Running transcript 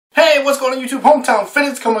Hey, what's going on YouTube?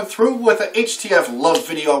 HomeTownFitteds coming through with an HTF Love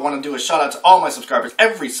video. I want to do a shout out to all my subscribers,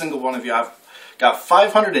 every single one of you. I've got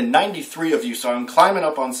 593 of you, so I'm climbing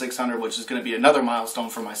up on 600, which is going to be another milestone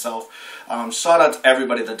for myself. Shout out to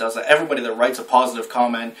everybody that does that, everybody that writes a positive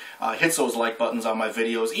comment, hits those like buttons on my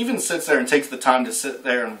videos, even sits there and takes the time to sit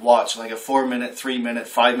there and watch like a 4-minute, 3-minute,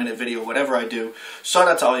 5-minute video, whatever I do. Shout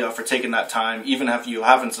out to all y'all for taking that time, even if you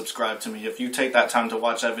haven't subscribed to me. If you take that time to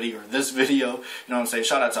watch that video or this video, you know what I'm saying,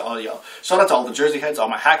 shout out to all y'all. Shout out to all the jersey heads, all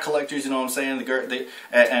my hat collectors, you know what I'm saying,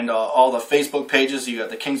 and all the Facebook pages. You got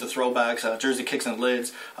the Kings of Throwbacks, Jersey Kicks and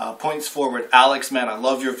Lids, Points Forward, Alex, man, I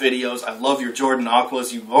love your videos. I love your Jordan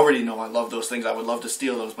Aquas. You already know I love those things. I would love to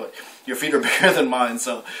steal those, but your feet are bigger than mine,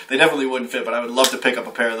 so they definitely wouldn't fit, but I would love to pick up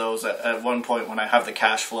a pair of those at one point when I have the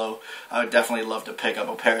cash flow. I would definitely love to pick up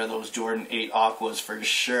a pair of those Jordan 8 Aquas for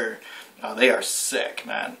sure. They are sick,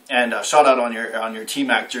 man. And shout out on your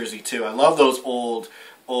T-Mac jersey too. I love those old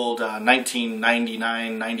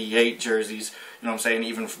 1999, 98 jerseys. You know what I'm saying?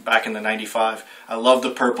 Even back in the 95. I love the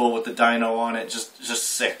purple with the dino on it. Just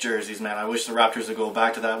sick jerseys, man. I wish the Raptors would go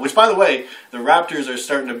back to that. Which, by the way, the Raptors are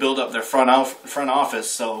starting to build up their front office.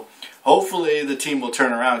 So hopefully the team will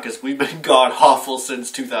turn around because we've been god-awful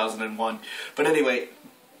since 2001. But anyway,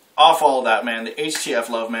 off all of that, man, the HTF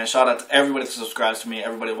Love, man, shout out to everybody that subscribes to me,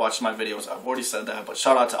 everybody that watches my videos. I've already said that, but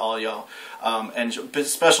shout out to all y'all. And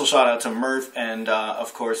special shout out to Murph and,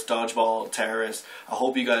 of course, Dodgeball Terrorist. I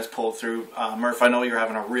hope you guys pull through. Murph, I know you're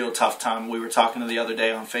having a real tough time. We were talking the other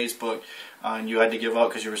day on Facebook, and you had to give up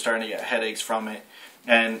because you were starting to get headaches from it.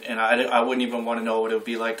 And I wouldn't even want to know what it would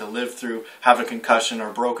be like to live through, have a concussion or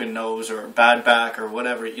a broken nose or a bad back or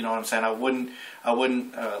whatever, you know what I'm saying? I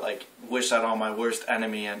wouldn't like wish that on my worst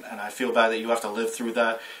enemy, and I feel bad that you have to live through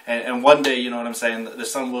that. And one day, you know what I'm saying, the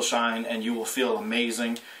sun will shine and you will feel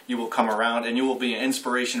amazing. You will come around and you will be an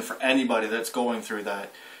inspiration for anybody that's going through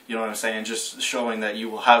that. You know what I'm saying? Just showing that you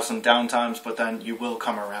will have some downtimes, but then you will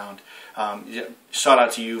come around. Shout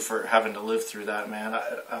out to you for having to live through that, man.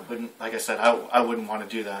 I wouldn't, like I said, I wouldn't want to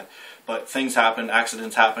do that. But things happen,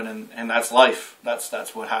 accidents happen, and that's life.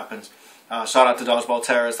 That's what happens. Shout out to Dodgeball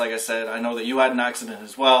Terrorist, like I said. I know that you had an accident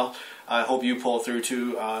as well. I hope you pull through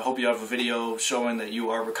too. I hope you have a video showing that you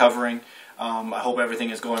are recovering. I hope everything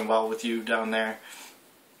is going well with you down there.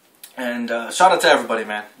 And shout out to everybody,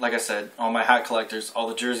 man. Like I said, all my hat collectors, all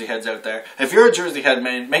the jersey heads out there. If you're a jersey head,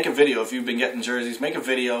 man, make a video. If you've been getting jerseys, make a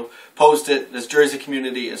video, post it. This jersey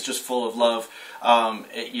community is just full of love.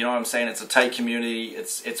 You know what I'm saying? It's a tight community.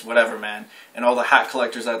 It's whatever, man. And all the hat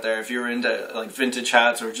collectors out there, if you're into like vintage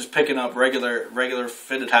hats or just picking up regular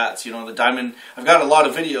fitted hats, you know, the diamond. I've got a lot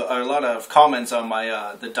of comments on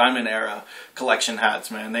my the diamond era collection hats,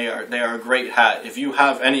 man. They are a great hat. If you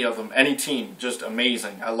have any of them, any team, just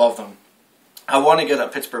amazing. I love them. I want to get a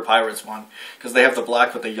Pittsburgh Pirates one because they have the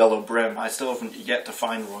black with the yellow brim. I still haven't yet to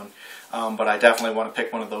find one, but I definitely want to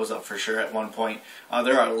pick one of those up for sure at one point.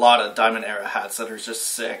 There are a lot of diamond era hats that are just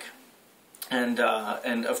sick. And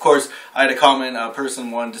of course, I had a comment. A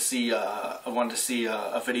person wanted to see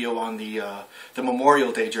a video on the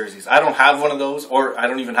Memorial Day jerseys. I don't have one of those, or I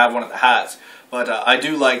don't even have one of the hats. But I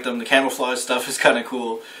do like them. The camouflage stuff is kind of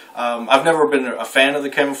cool. I've never been a fan of the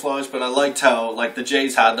camouflage, but I liked how like the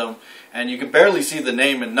Jays had them, and you could barely see the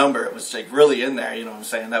name and number. It was like really in there. You know what I'm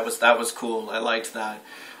saying? That was cool. I liked that.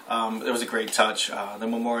 It was a great touch. The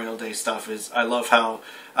Memorial Day stuff is. I love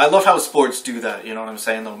how sports do that. You know what I'm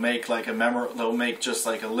saying? They'll make like they'll make just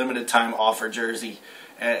like a limited time offer jersey,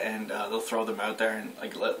 and they'll throw them out there and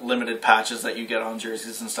like limited patches that you get on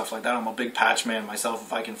jerseys and stuff like that. I'm a big patch man myself.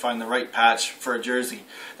 If I can find the right patch for a jersey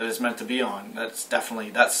that it's meant to be on, that's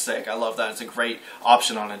sick. I love that. It's a great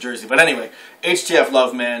option on a jersey. But anyway, HTF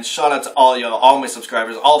Love, man. Shout out to all y'all, all my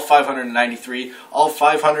subscribers, all 593, all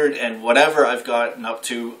 500 and whatever I've gotten up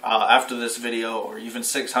to after this video, or even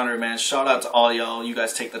 600, man. Shout out to all y'all. You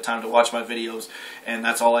guys take the time to watch my videos, and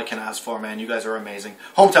that's all I can ask for, man. You guys are amazing.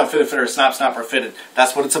 Hometown Fitted Fitter, Snap Snapper Fitted.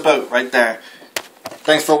 That's what it's about right there.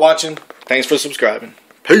 Thanks for watching. Thanks for subscribing.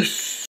 Peace.